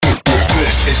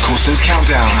is Corsten's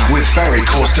Countdown with Ferry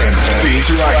Corsten, the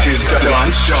interactive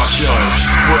dance chart show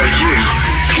where you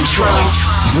control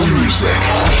the music.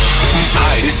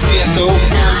 Hi, this is TSO.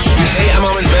 Hey, I'm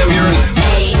Armin van Buren.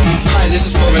 Hi,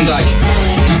 this is Paul van Dyk.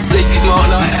 This is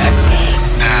Martin.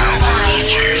 Now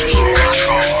you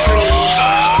control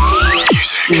the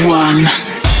music. 1.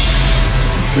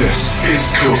 This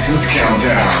is Corsten's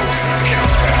Countdown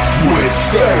with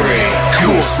Ferry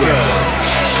Corsten.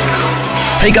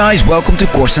 Hey guys, welcome to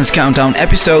Corsten's Countdown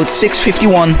episode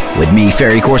 651 with me,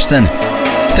 Ferry Corsten.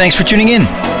 Thanks for tuning in.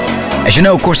 As you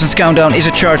know, Corsten's Countdown is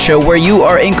a chart show where you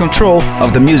are in control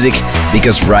of the music,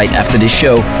 because right after this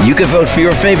show, you can vote for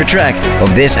your favorite track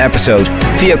of this episode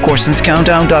via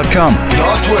corstenscountdown.com.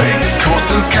 Last week's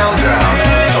Corsten's Countdown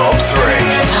Top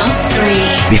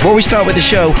 3. Before we start with the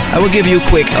show, I will give you a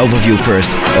quick overview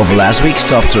first of last week's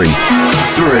Top 3.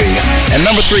 3. And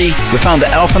number 3, we found the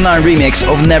Alpha 9 remix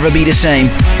of Never Be the Same,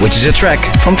 which is a track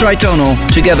from Tritonal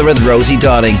together with Rosie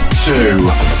Darling. 2.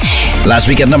 Last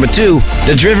week at number 2,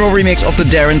 the Drivel remix of the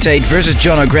Darren Tate vs.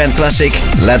 Jono Grand classic,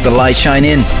 Let the Light Shine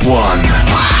In. 1.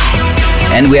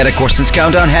 And we had a Corsten's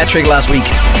Countdown hat-trick last week.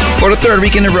 For the third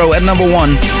week in a row at number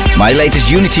 1, my latest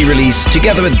Unity release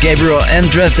together with Gabriel and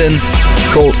Dresden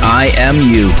called I Am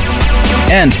You.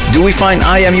 And do we find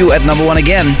I Am You at number 1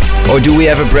 again? Or do we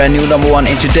have a brand new number 1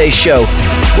 in today's show?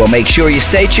 Well, make sure you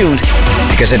stay tuned,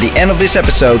 because at the end of this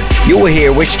episode, you will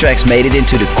hear which tracks made it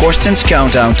into the Corsten's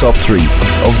Countdown Top 3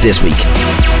 of this week.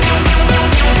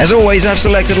 As always, I've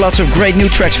selected lots of great new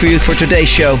tracks for you for today's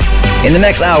show. In the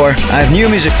next hour, I have new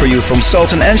music for you from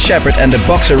Sultan and Shepard and the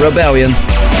Boxer Rebellion.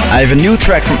 I have a new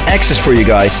track from Axis for you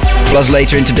guys. Plus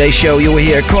later in today's show, you will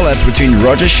hear a collab between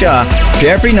Roger Shah,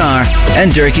 Pierre Pienaar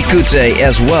and Dirkie Coetzee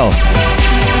as well.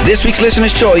 This week's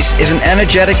listener's choice is an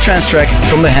energetic trance track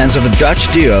from the hands of a Dutch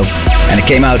duo, and it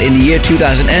came out in the year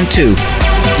 2002.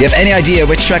 Do you have any idea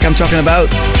which track I'm talking about?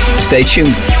 Stay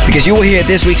tuned, because you will hear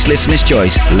this week's listener's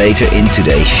choice later in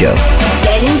today's show.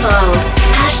 Get involved.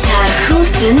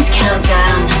 Corsten's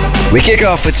Countdown. We kick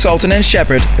off with Sultan and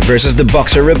Shepard versus the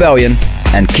Boxer Rebellion,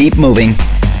 and keep moving.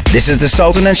 This is the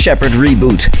Sultan and Shepard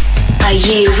Reboot. Are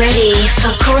you ready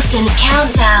for Corsten's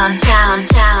Countdown? Down,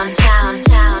 down, down,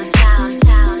 down, down,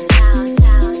 down, down, down,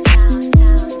 down,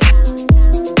 down.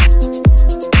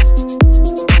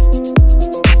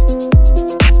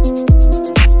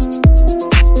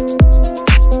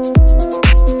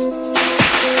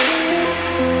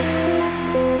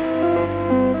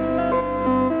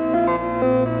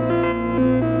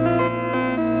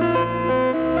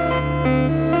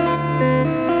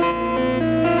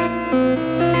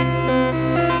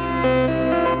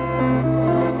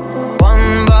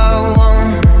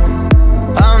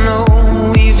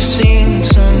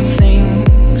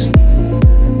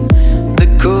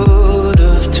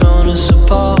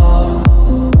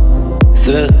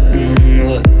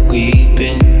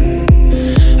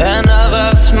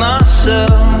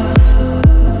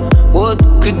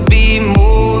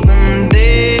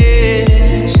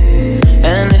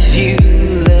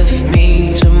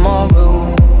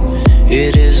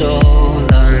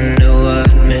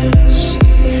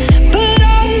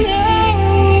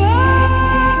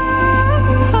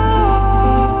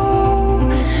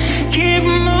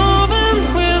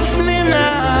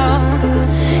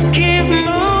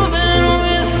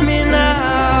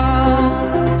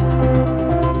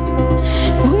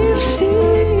 We've seen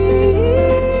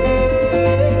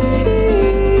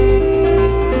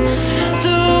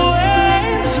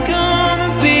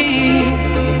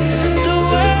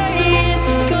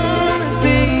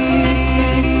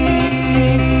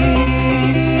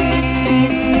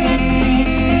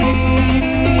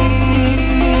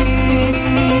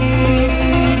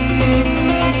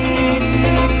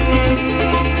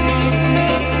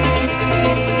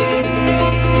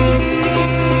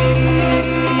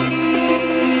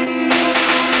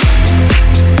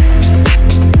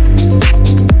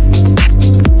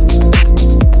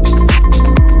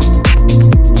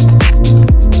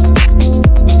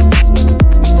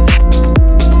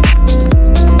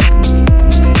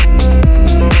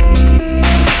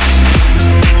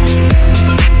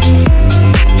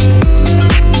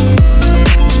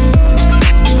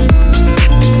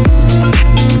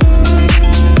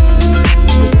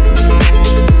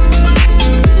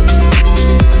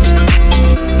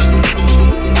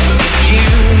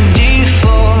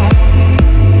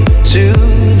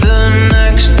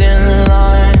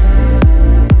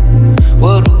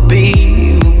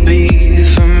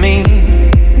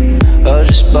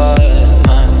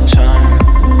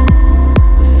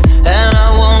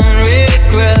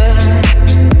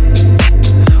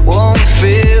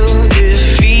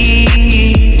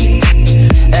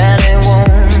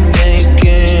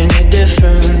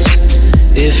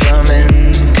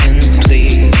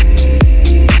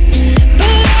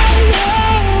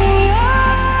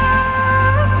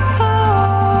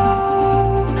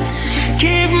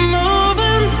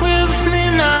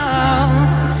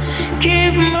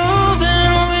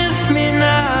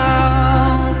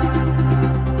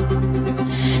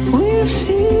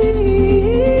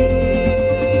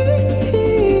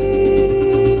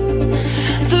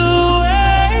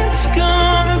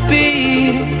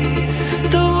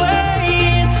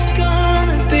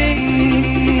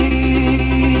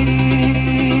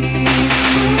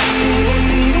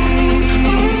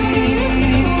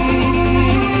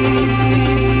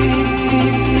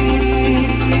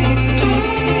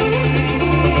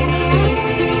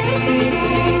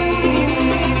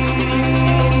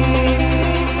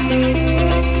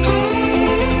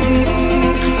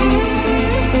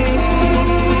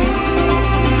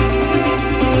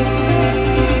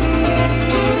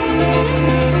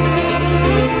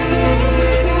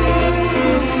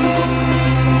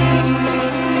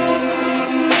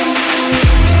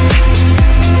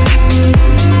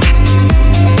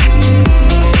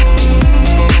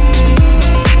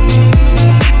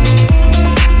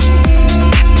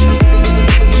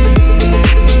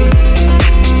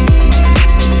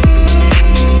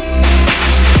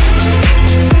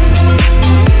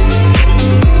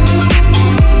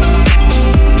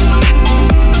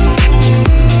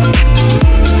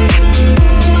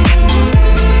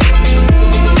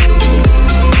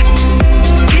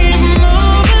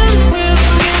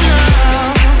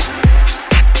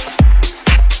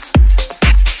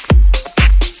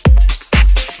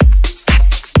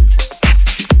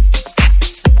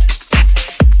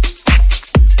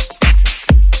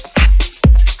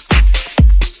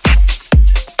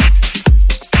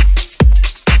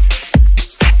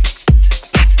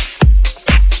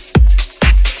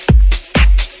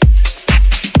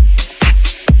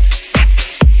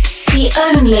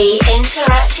the only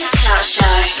interactive chart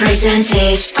show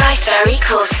presented by Ferry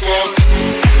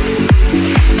Corsten.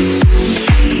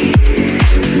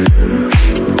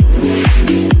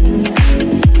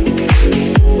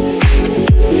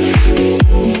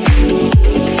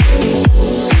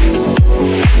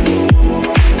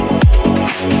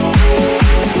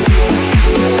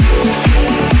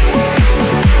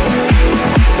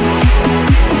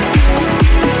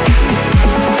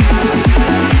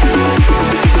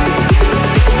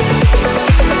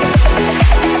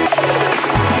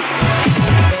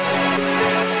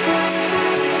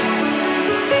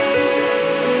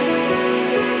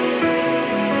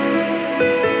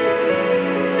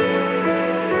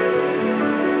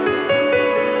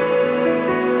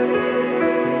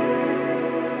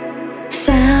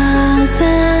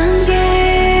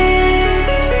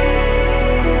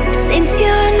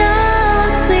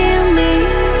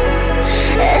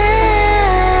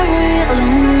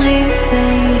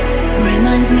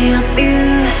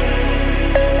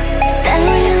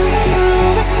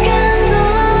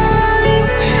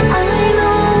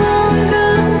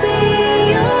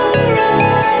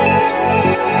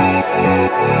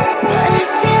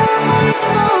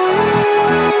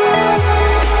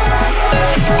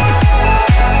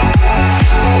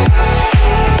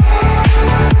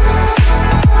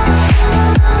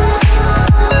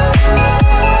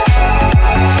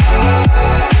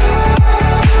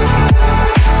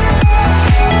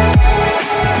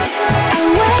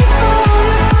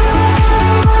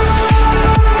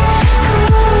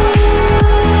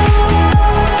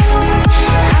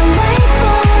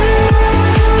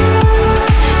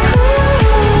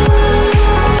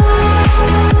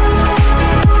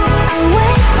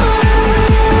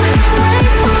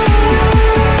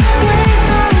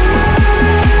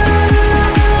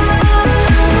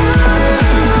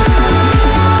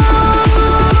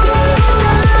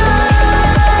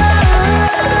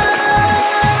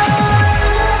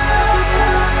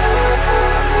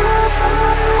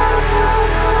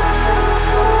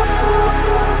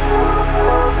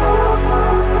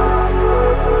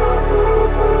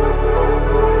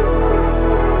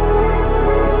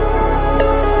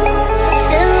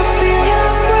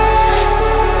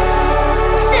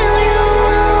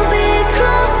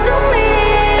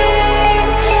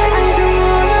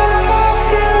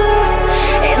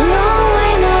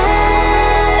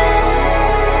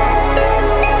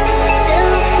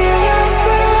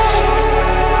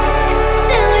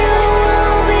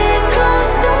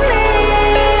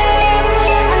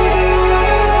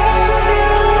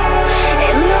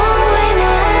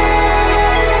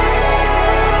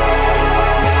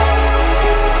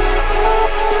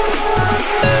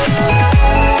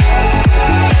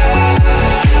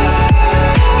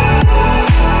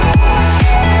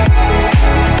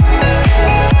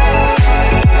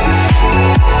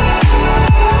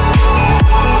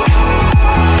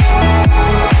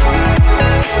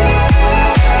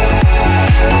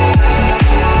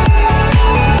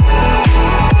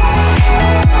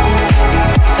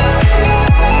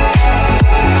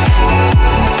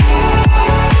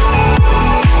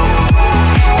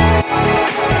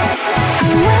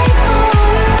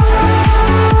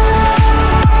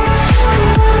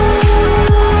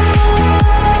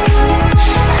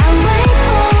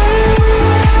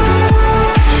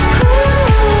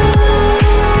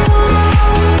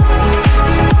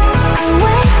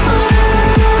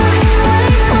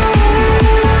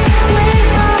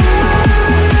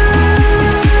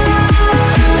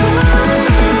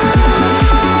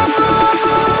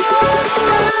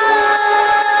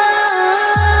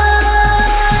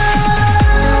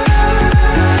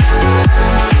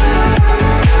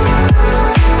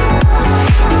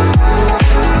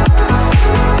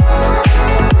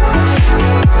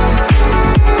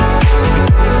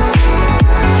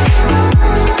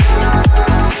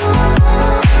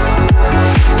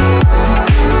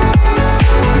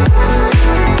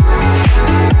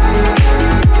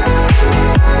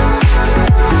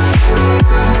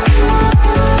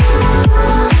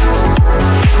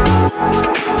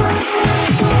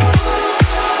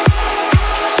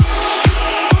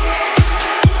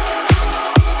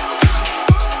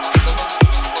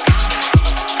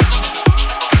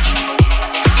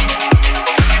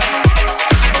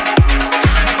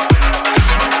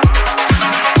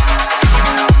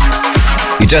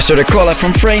 Just heard a caller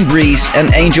from Frainbreeze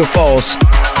and Angel Falls.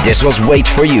 This was Wait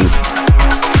For You.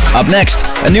 Up next,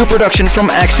 a new production from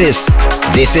Axis.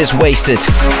 This is Wasted.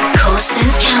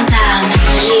 Corsten's Countdown.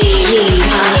 You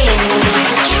are in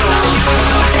control.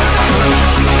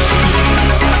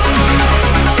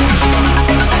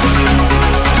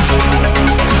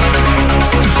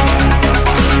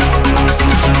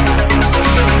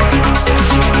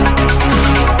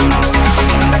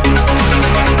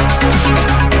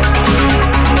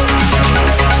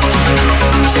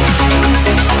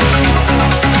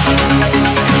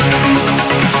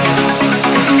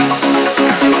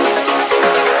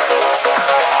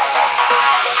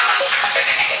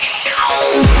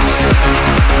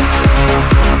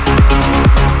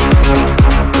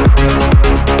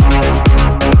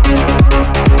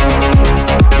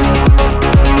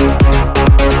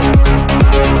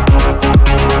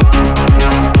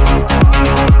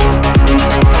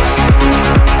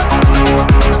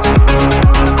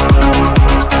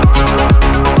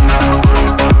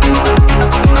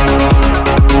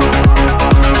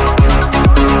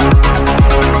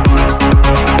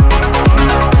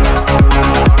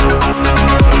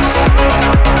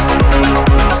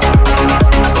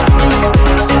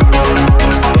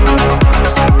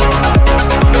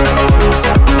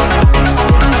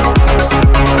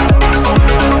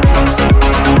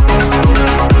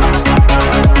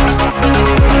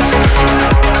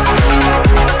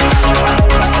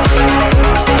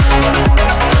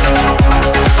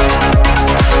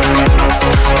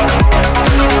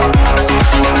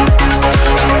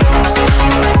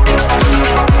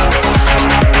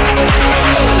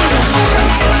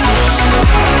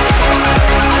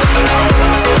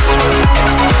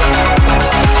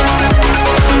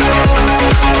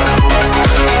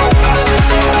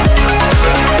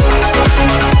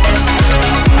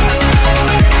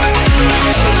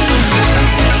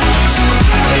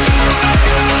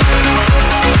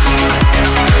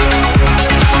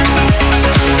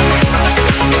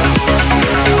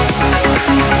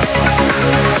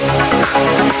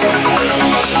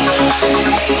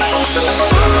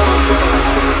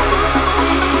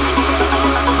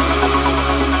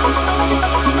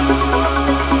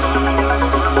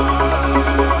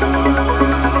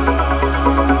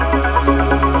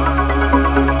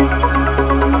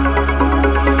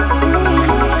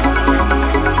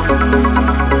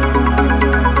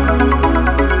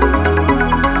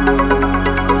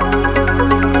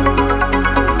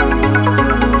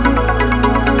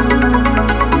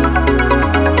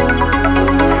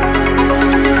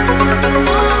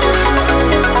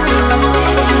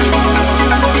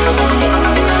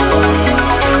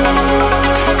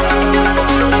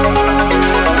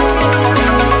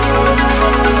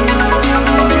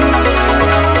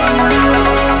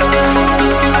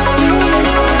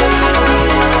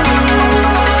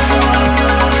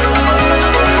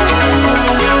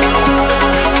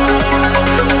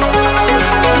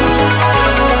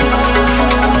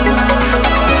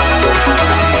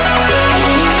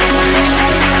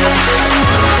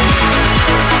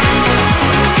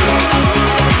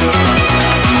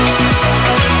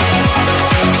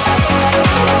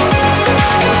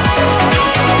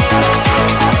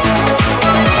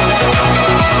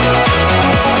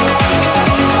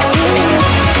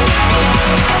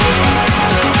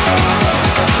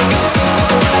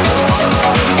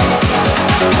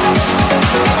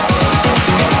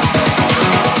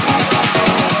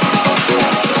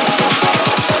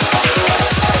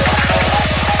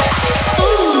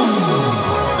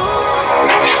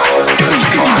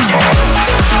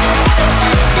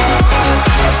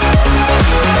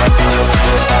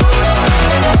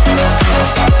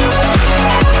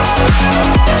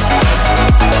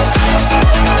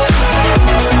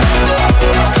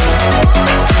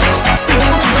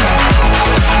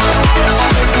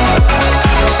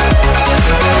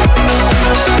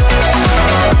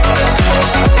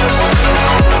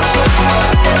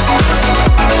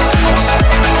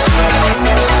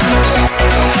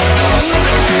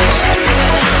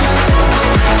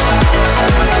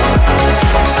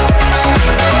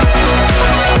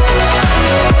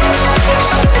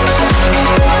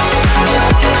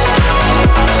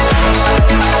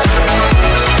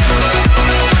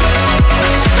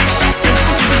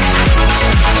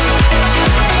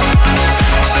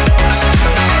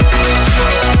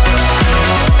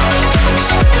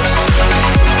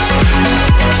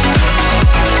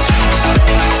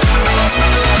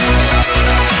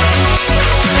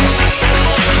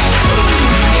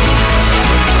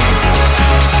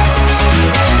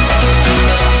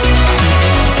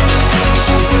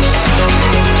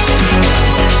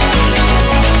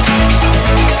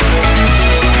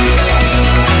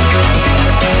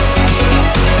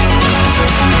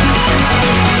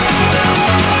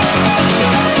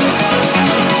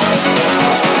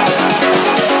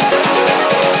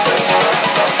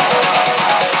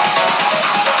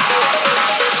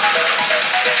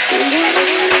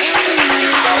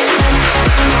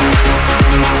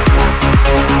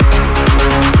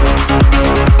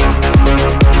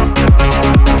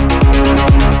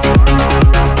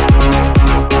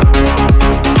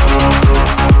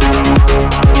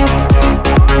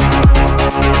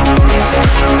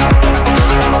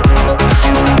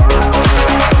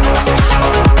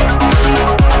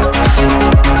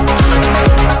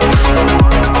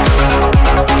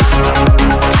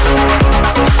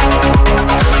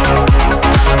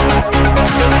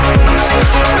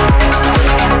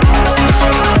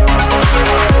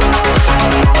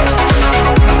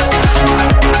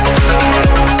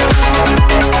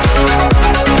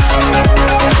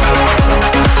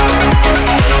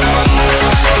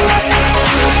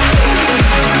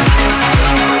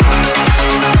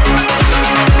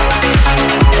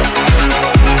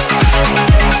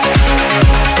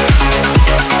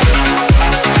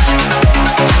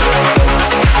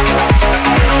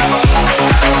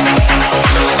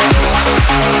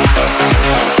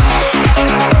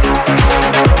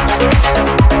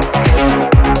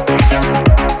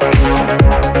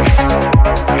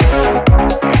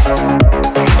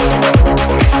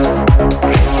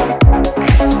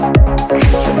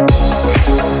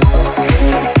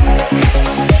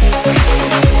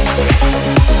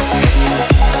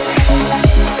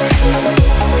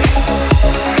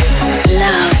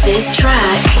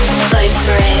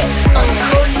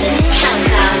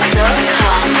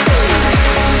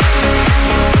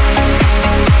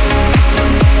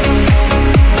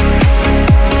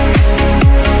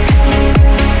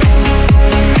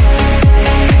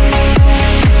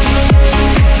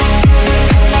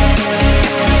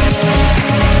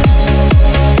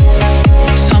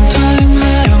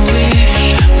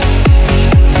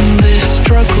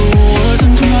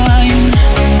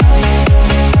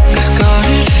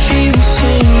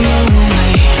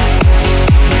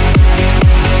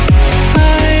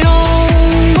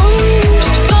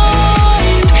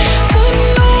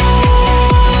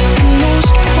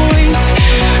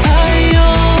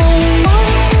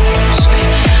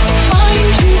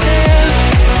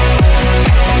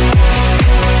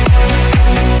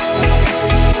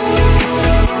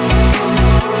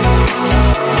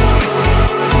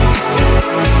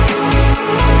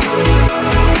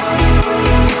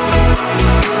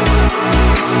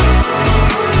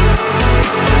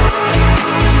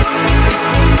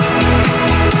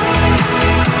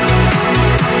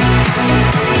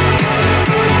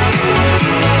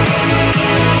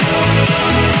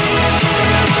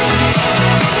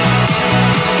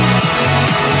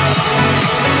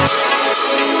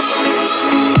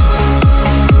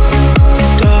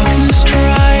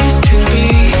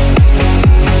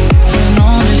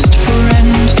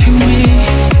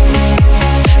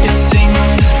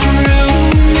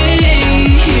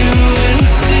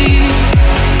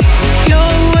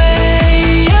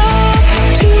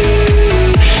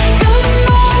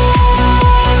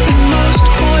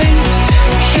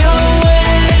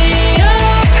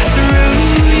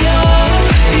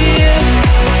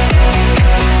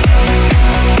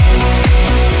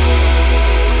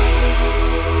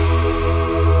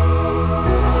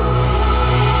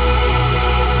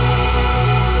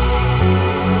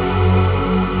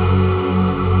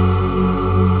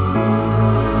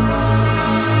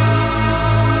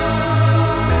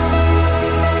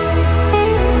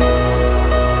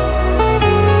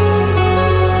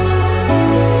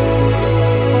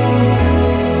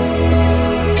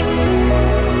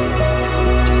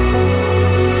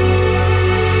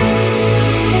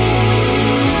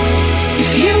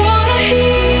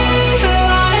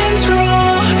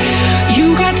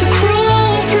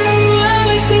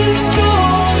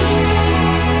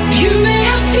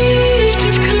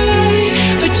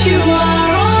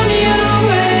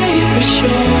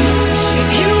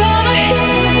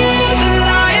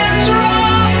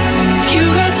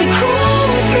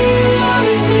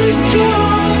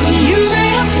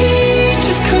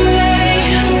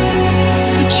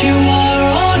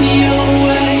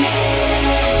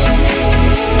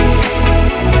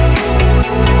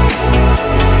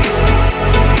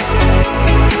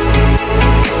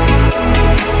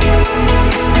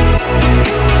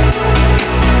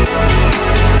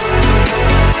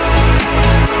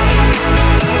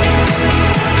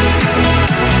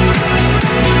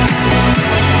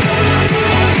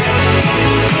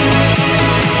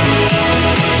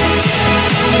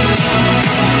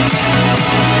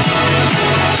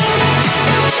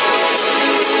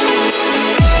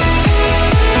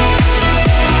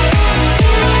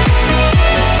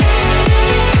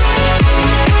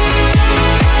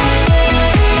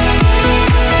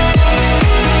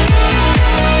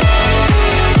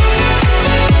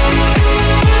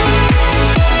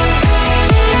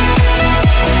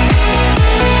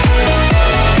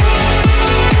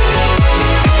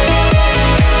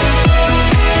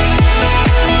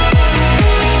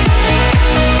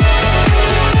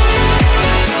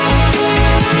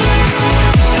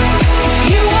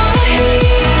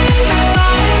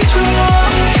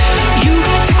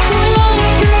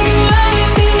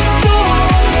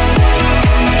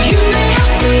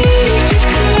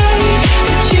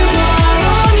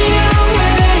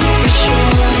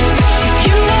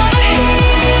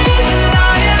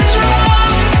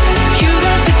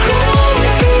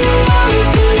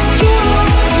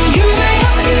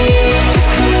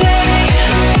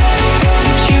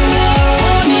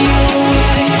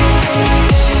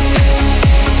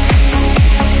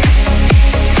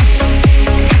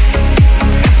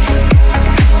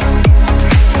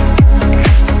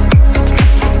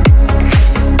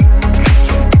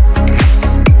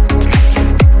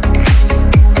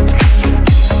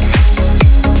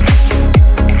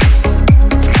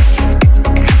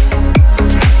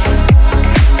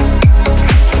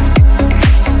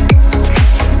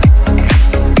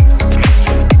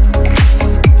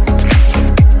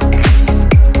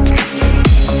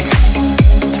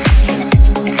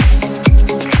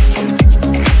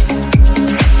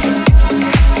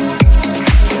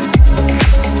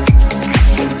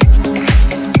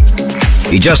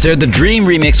 You just heard the DRYM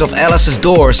remix of Alice's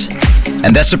Doors,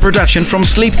 and that's a production from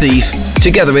Sleepthief,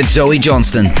 together with Zoe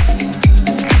Johnston.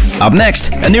 Up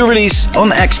next, a new release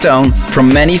on Axtone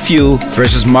from ManyFew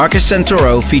versus Marcus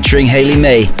Santoro featuring Hayley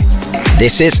May.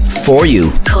 This is For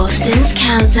You. Corsten's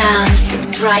Countdown,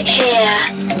 right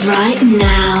here, right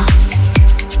now.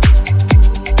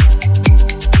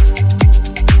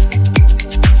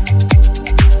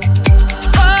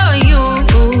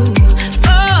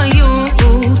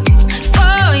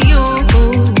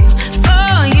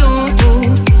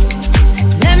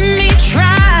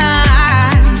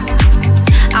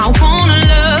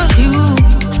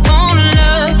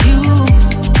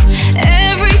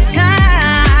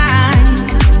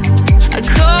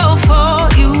 Go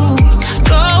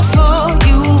for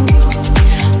you.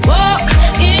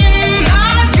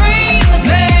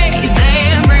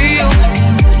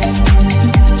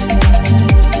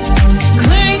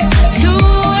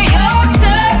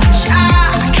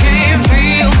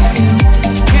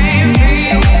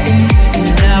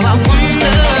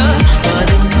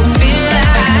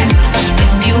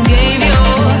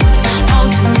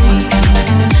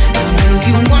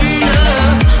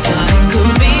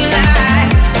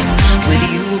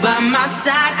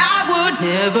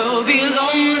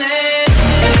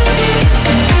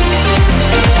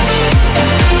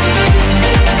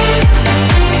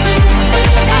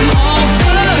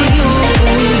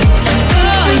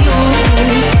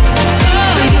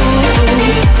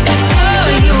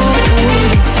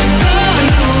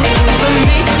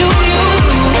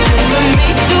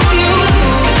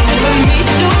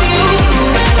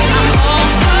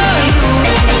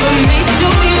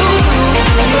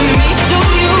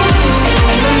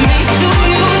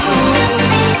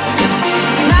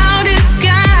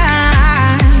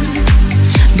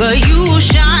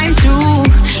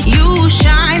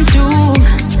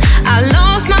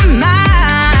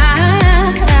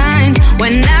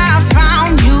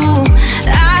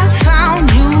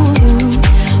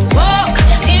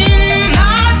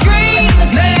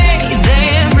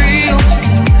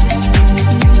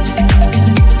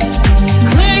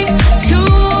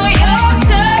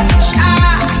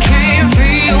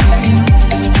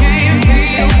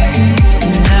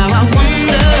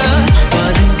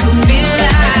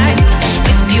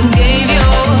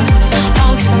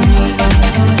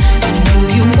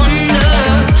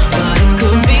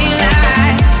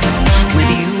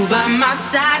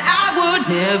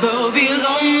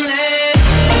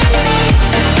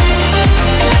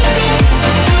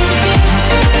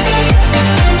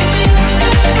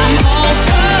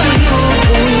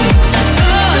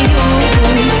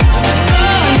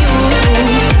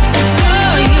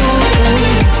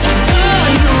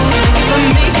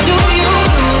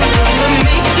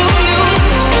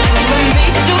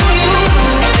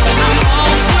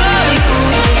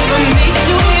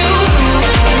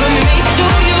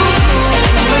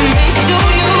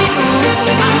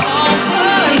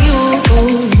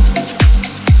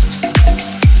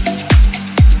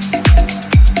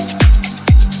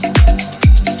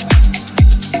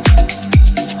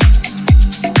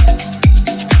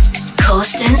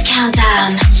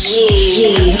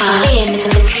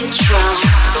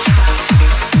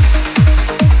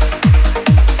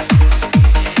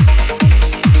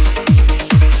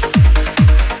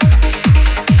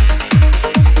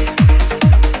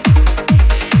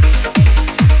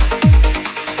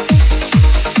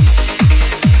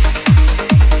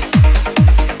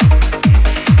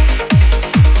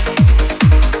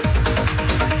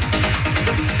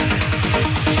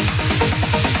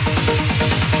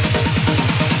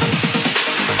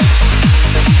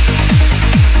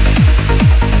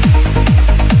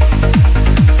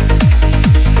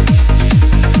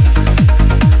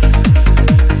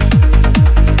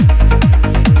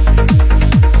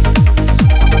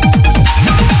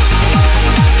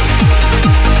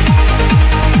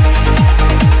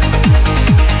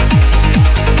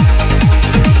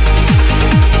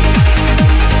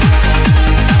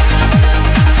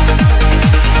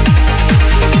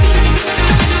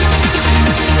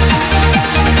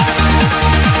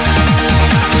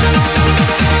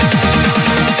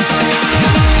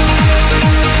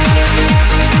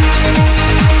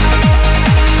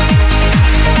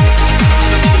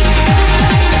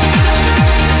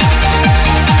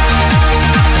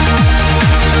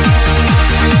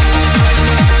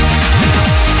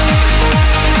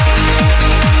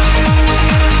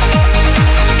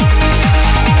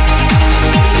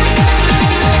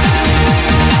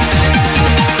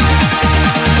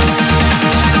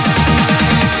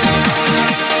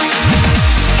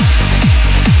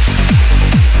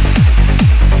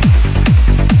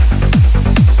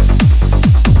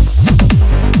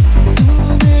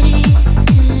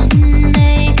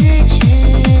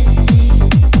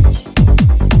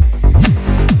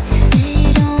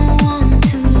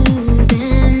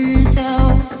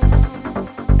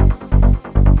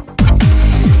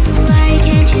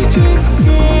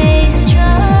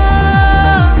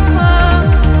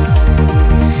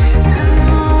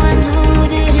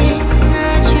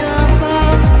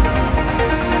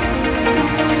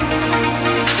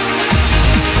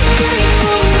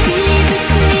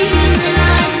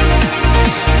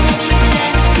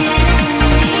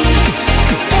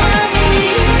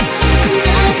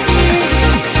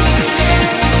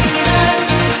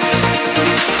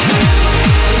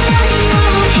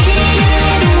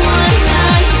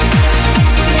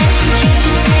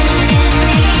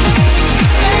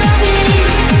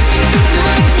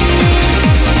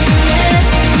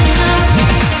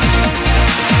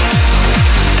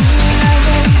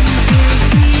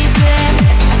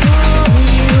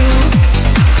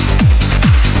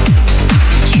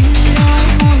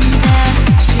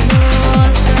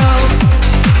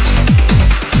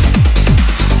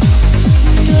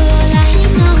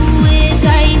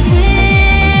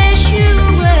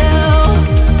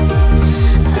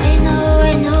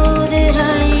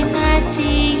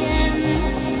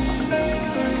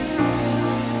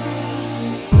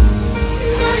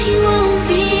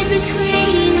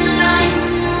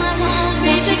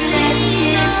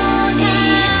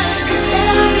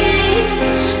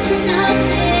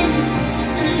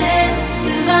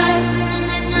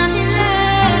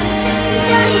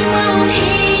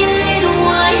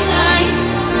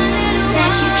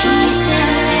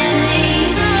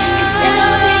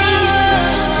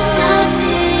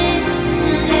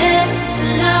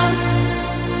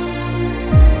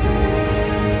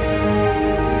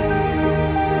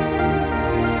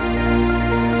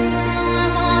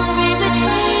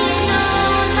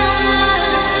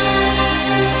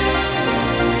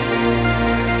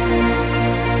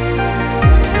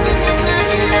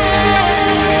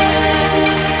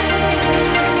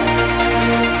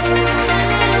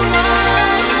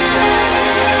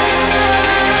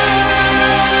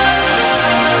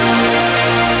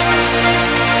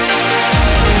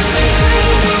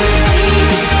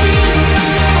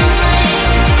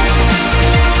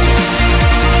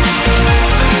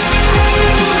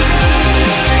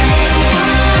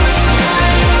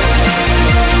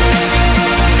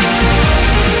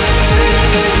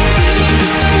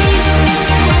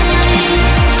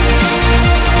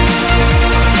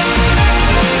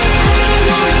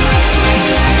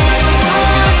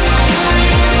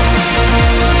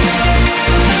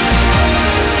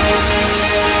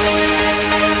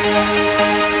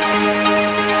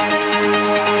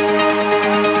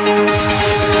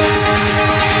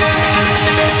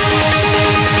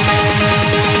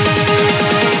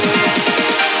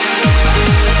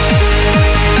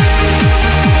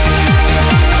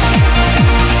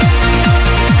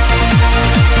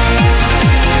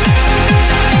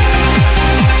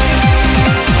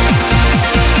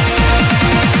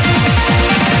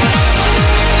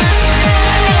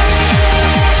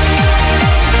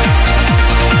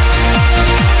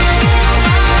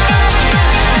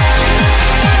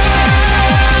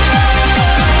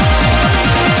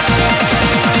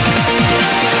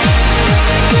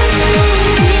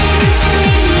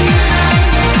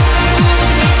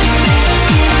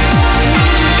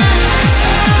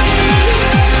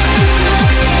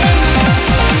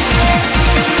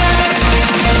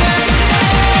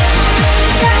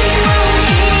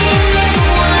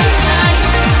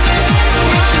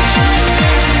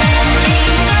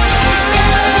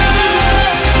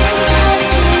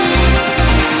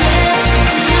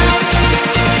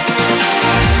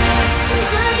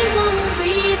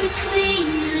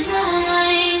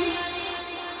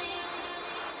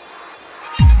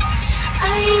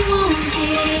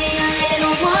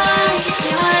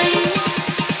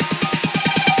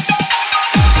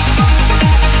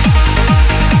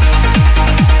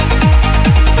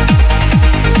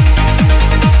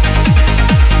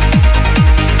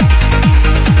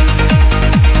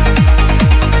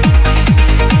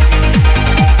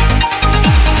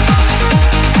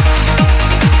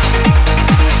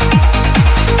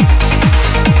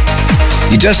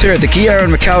 just heard the Ciaran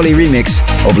and McAuley remix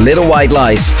of Little White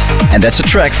Lies, and that's a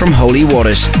track from Holy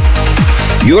Waters.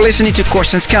 You're listening to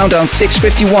Corsten's Countdown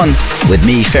 651 with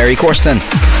me, Ferry Corsten.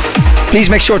 Please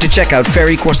make sure to check out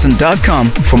ferrycorsten.com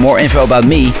for more info about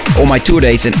me, all my tour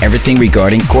dates and everything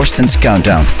regarding Corsten's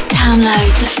Countdown.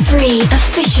 Download the free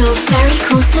official Ferry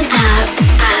Corsten app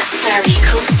at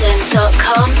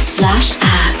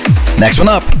ferrycorsten.com/app. Next one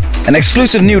up, an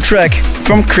exclusive new track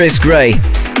from Chris Gray.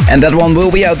 And that one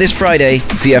will be out this Friday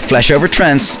via Flashover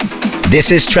Trance.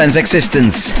 This is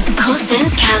Trancexistence.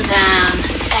 Corsten's Countdown.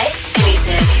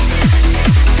 Exclusive.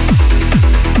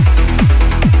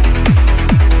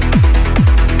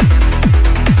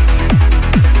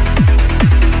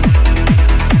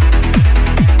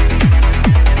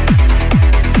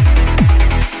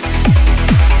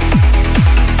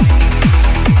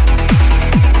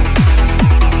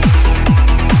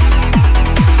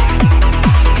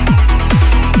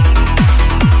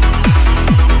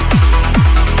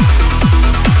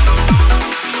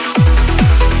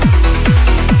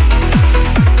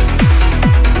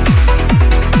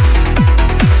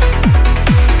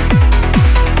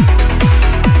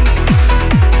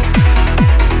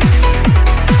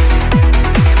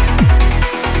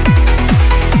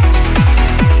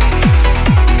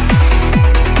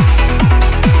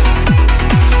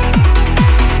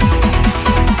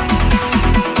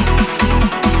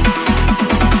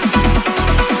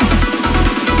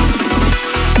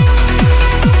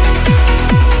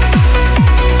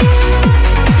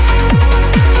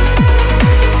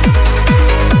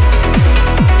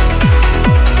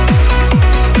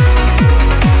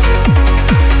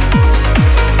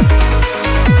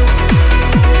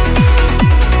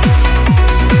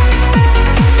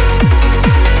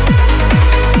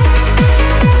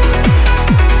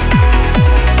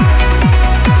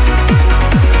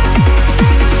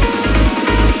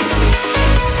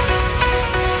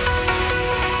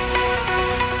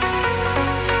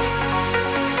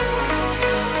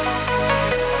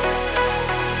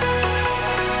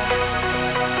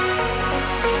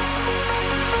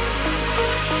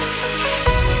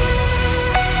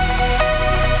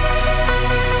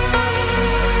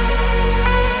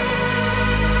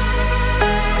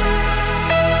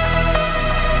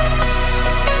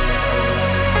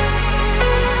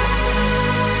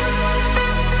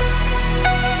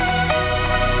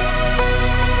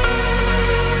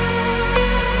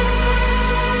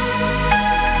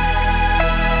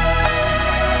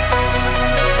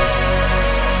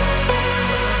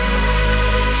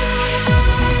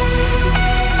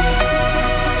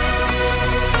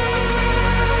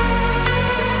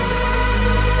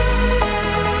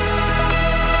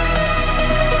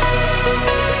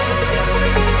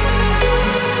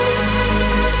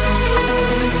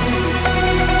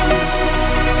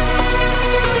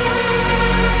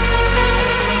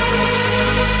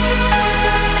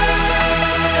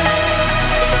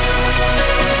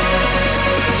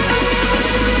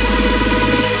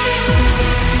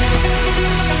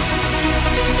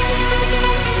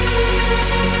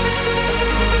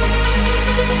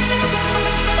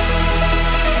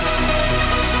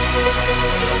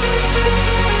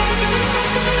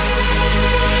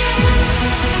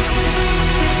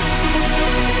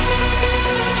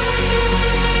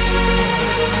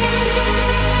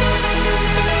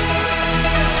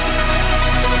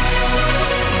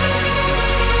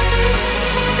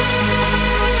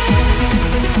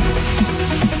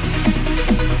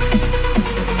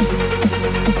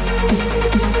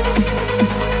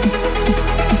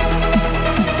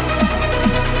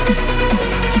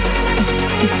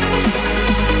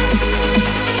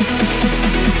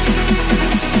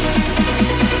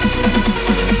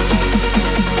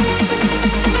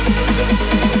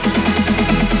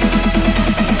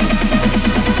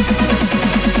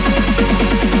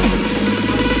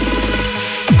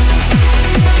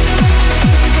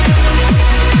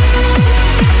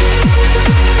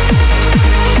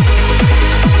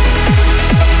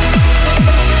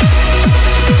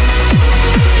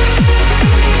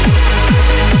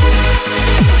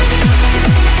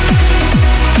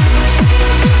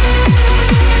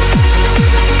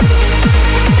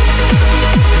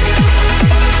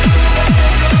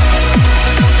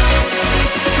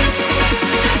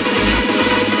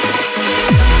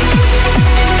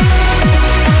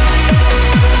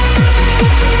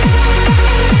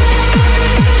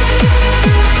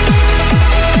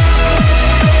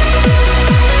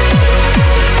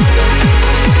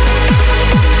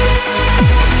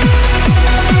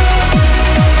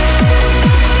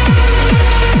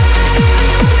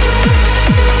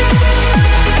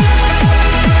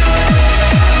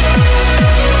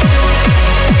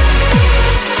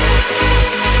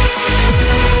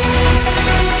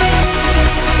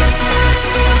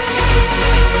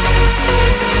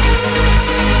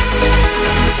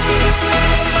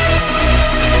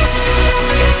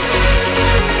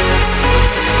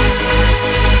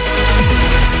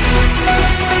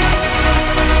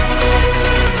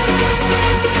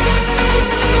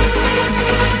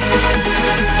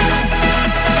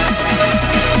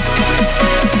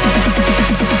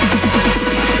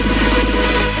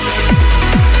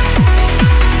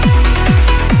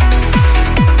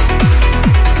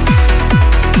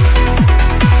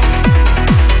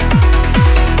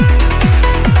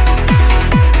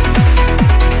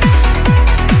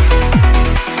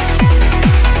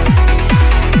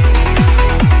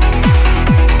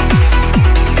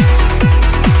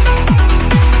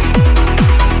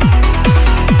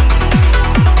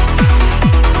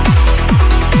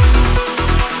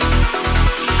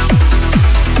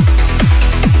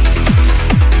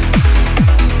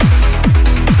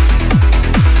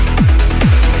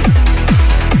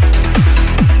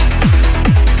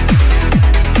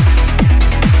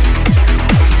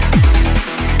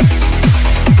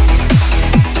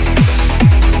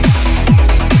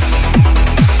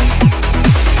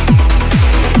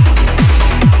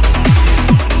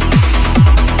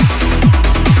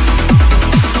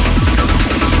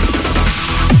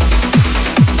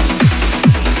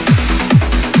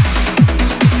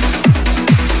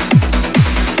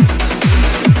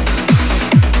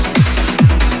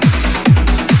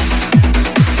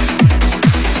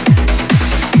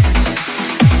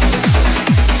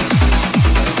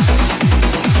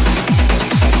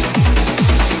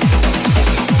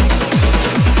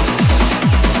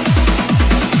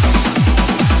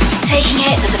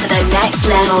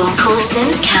 level.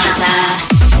 Corsten's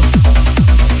Countdown.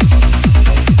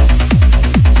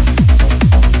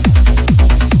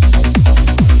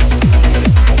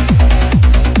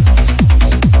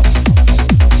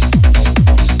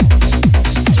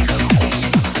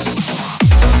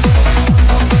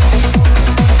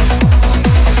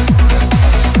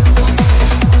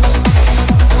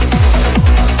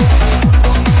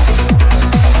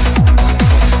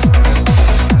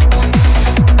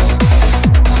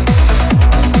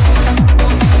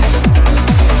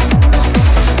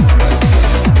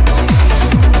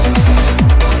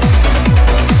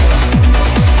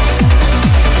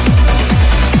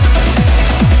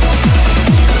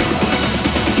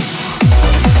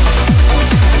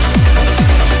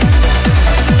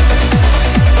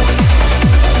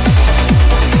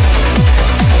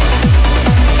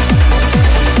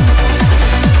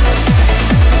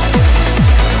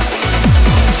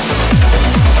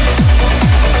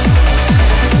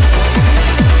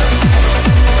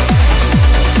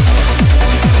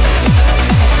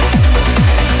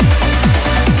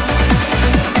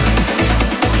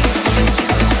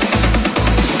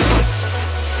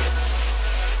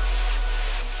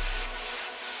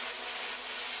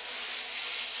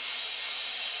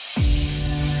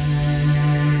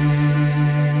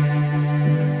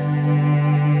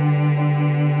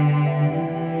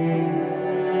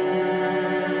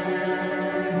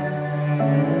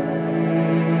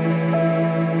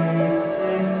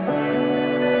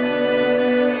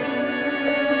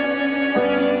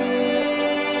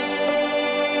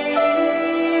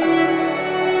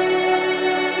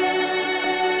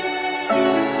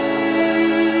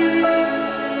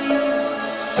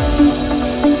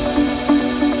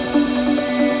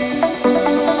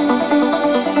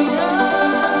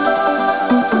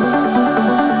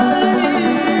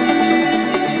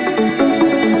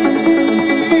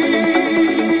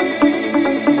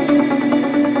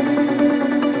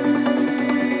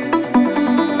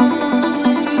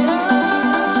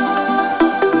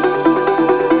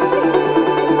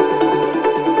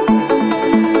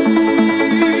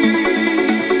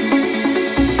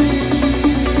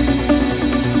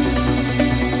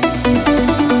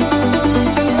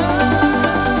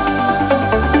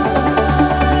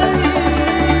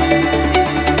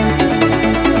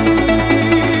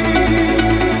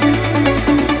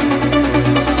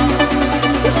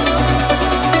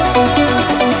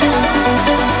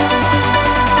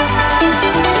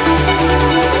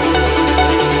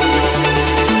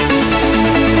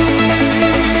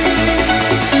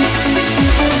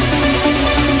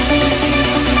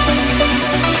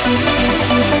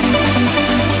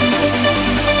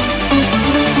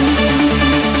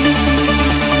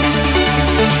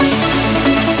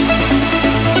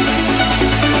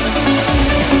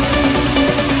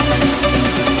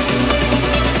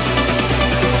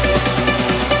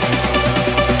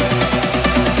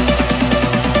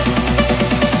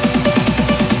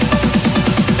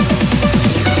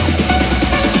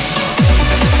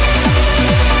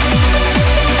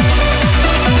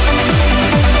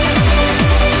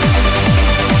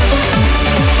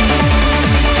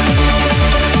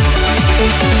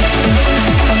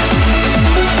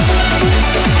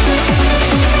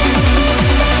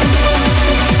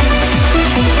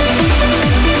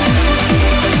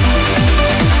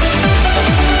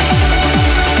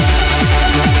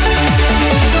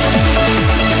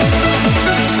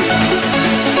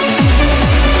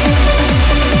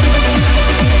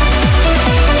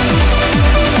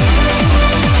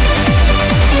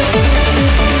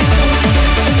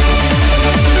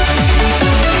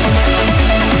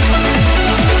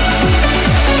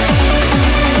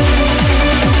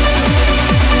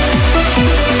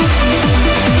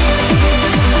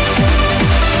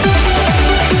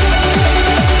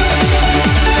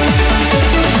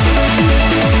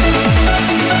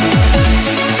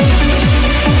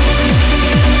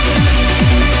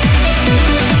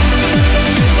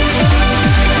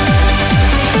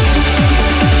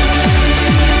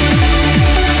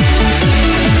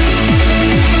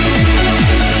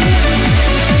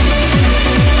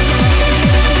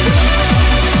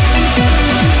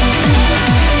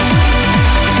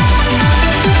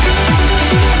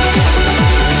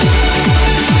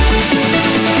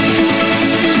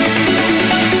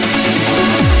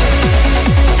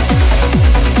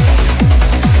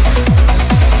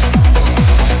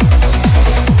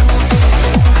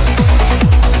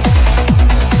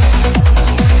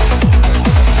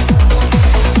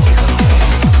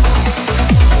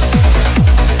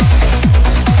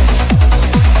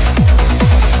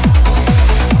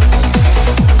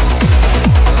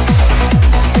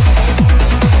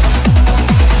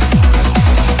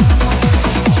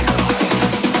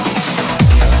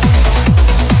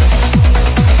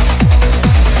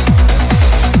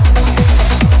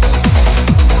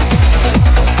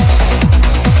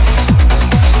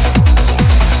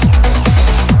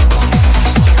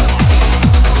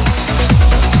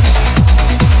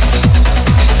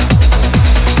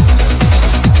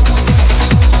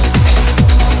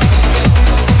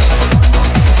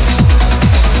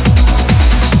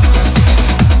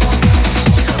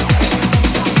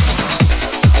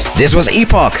 This was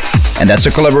Epoch, and that's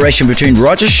a collaboration between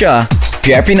Roger Shah,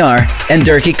 Pierre Pienaar, and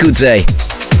Dirkie Coetzee.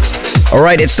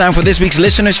 Alright, it's time for this week's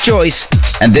Listener's Choice,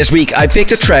 and this week I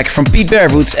picked a track from Piet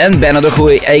Barevoots and Benno de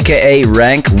Goeie, aka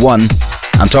Rank 1.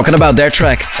 I'm talking about their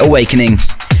track, Awakening.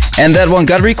 And that one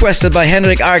got requested by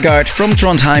Hendrik Aargaard from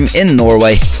Trondheim in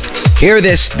Norway. Here it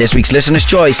is, this week's Listener's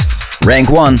Choice, Rank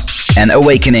 1 and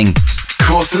Awakening.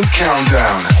 Corsten's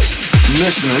Countdown.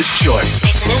 Listener's Choice.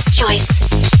 Listener's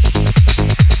Choice.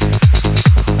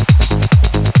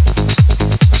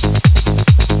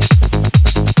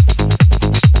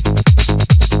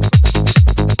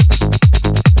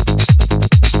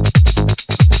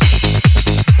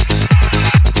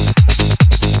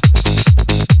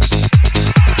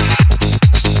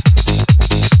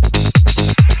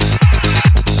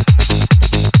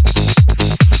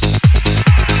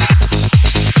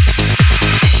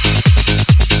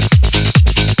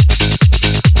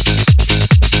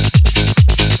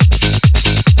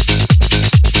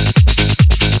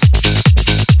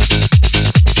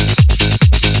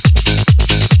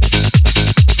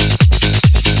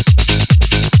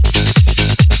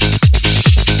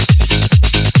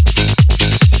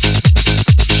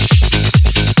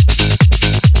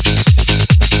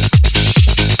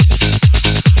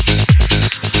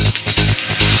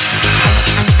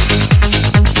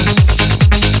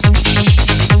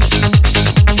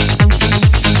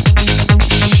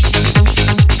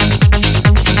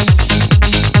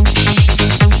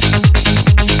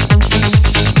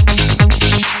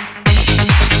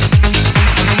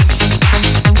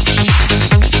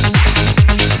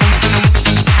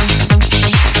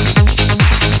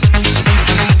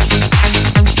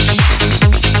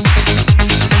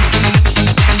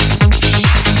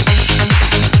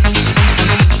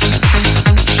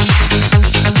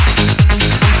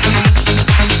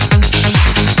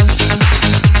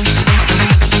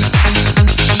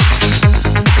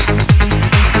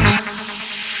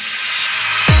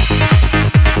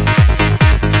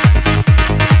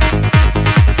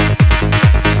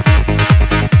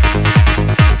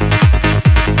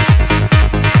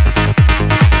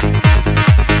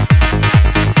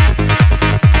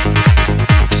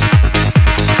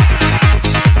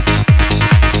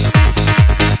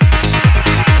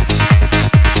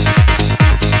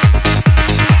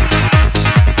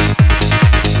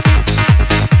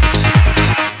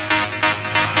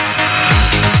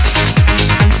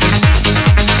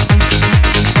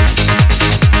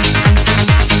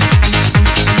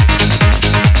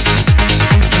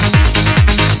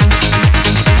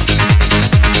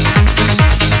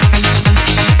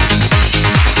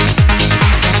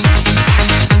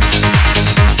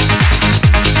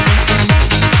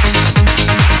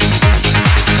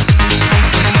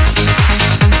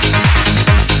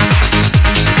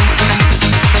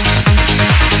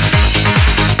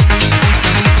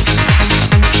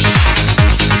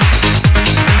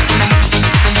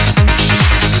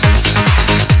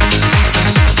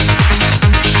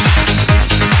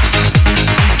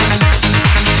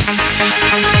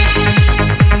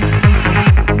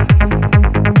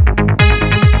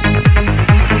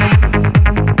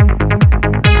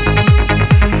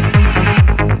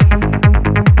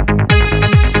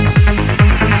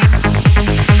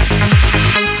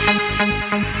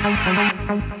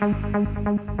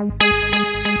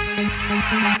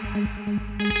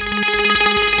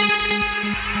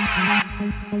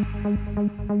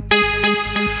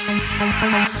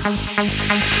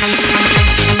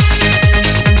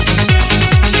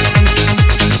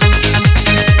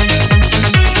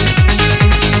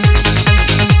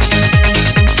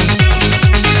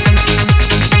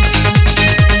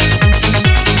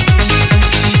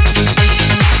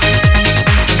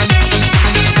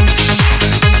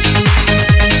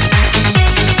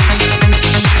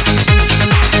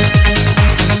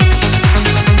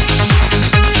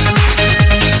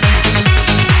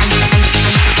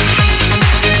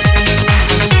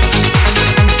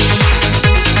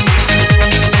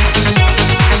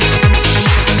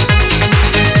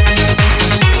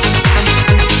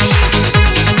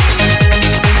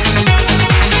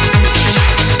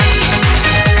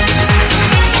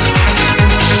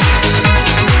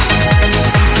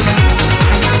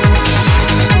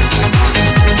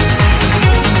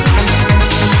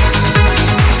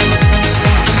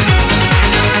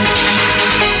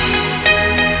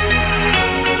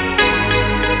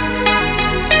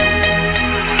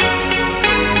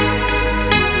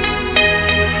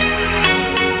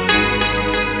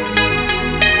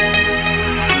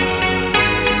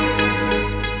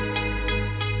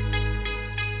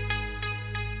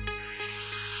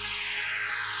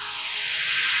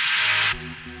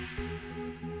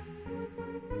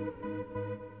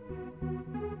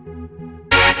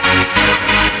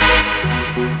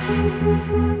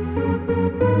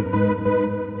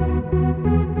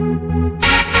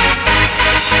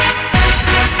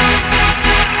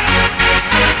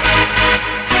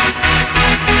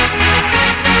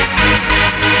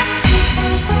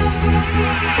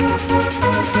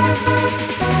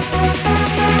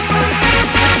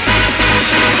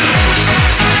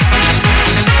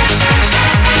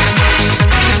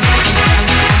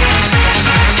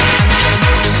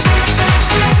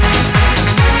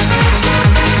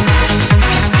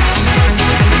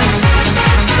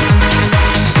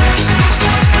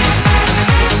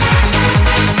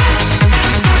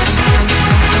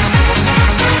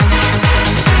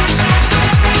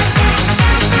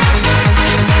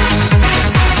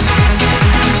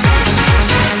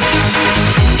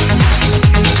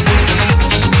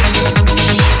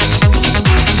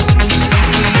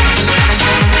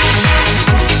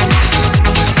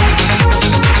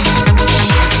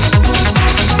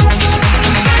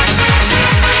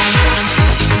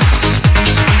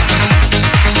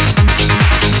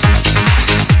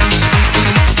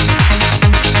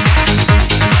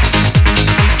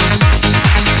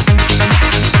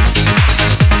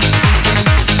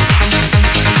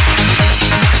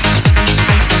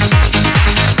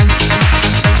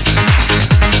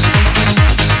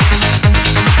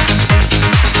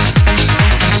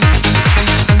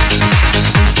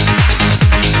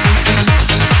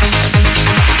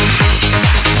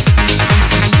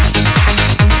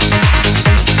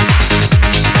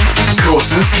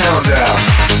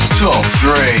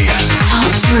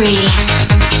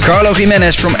 Carlo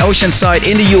Jimenez from Oceanside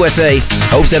in the USA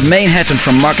hopes that Manhattan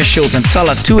from Marcus Schultz and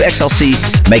Talla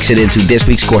 2XLC makes it into this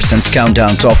week's Corsten's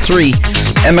Countdown Top 3.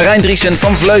 And Marijn Driesen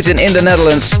from Vleuten in the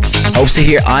Netherlands hopes to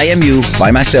hear I Am You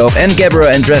by myself and Gabriel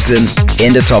and Dresden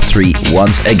in the Top 3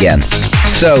 once again.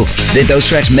 So, did those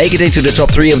tracks make it into the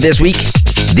Top 3 of this week?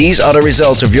 These are the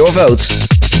results of your votes.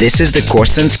 This is the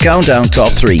Corsten's Countdown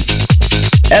Top 3.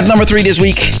 At number 3 this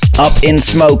week, Up in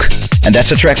Smoke. And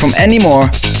that's a track from Andy Moor,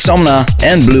 Somna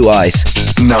and Blue Eyes.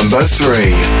 Number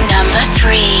 3. Number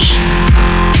 3.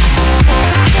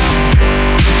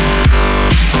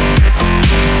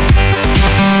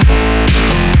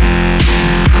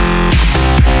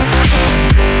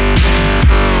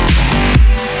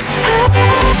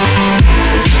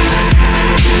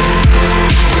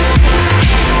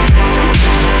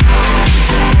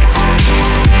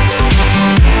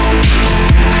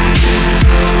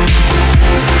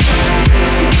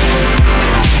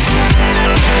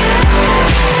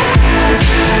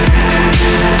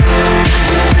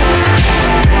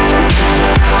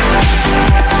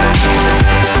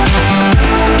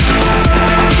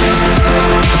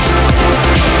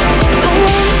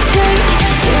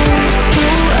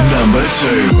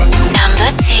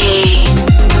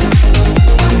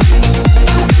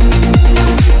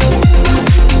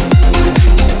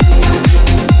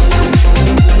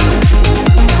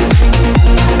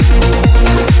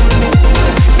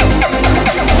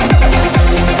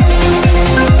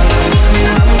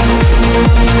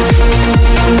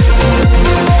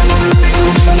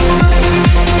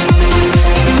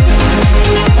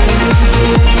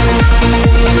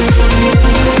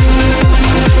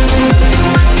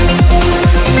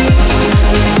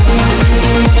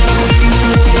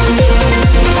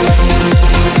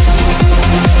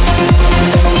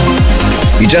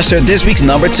 Just heard this week's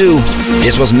number 2.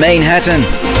 This was Manhattan,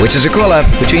 which is a collab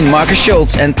between Marcus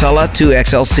Schultz and Talla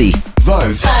 2XLC.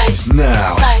 Vote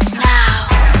now. Vote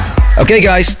now. Okay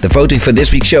guys, the voting for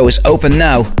this week's show is open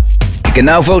now. You can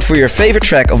now vote for your favorite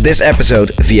track of this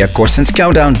episode via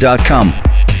corstenscountdown.com.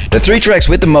 The 3 tracks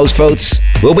with the most votes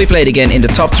will be played again in the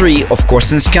top 3 of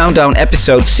Corsten's Countdown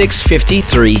episode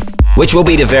 653, which will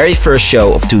be the very first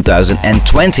show of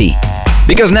 2020.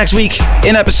 Because next week,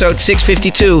 in episode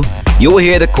 652, you will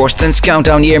hear the Corsten's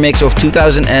Countdown year mix of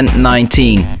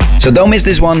 2019. So don't miss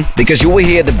this one, because you will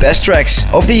hear the best tracks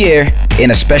of the year in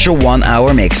a special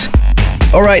 1-hour mix.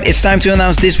 Alright, it's time to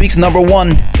announce this week's number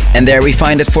 1, and there we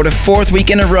find it for the 4th week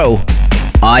in a row.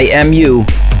 I Am You,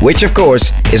 which of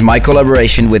course is my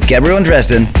collaboration with Gabriel and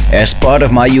Dresden as part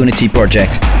of my Unity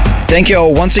project. Thank you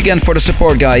all once again for the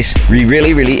support, guys. We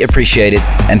really appreciate it.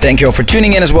 And thank you all for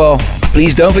tuning in as well.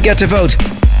 Please don't forget to vote.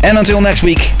 And until next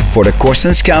week for the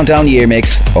Corsten's Countdown year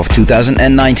mix of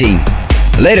 2019.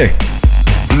 Later.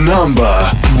 Number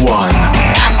 1.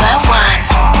 Number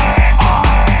 1.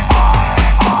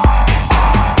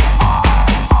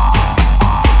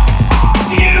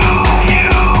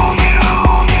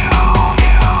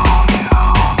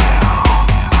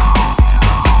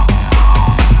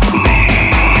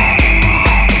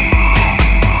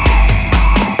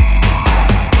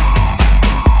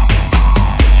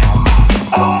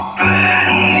 Open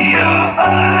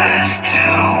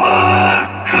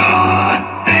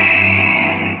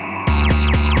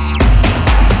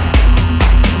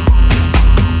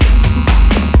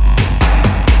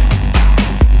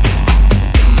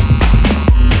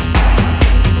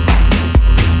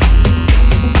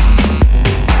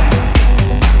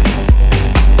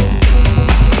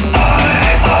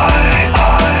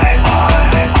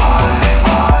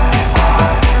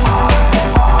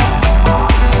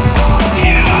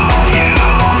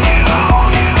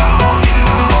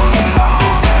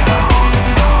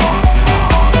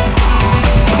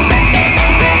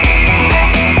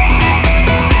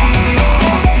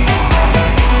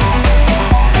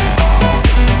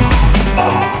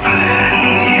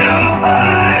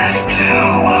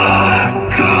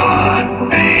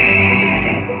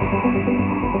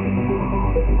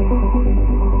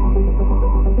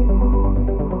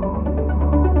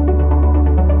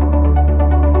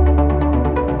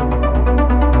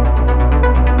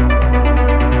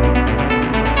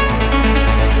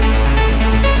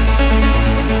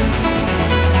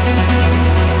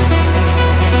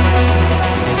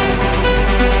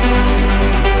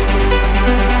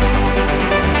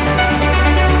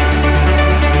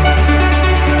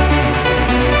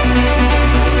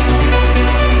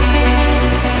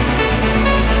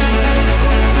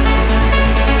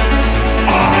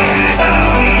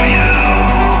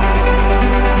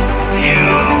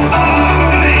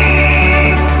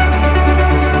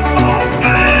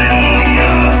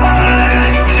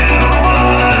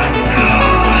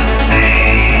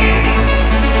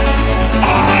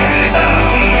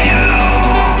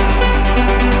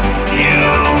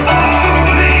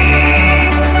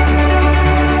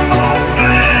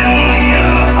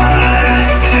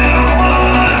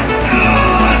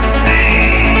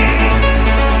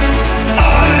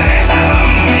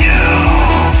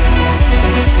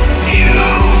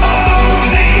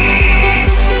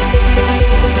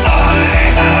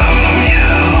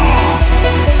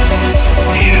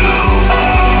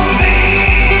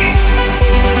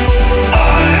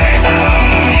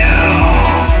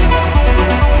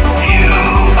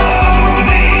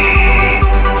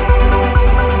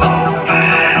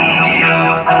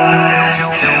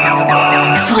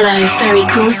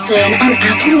Johnston on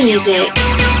Apple Music.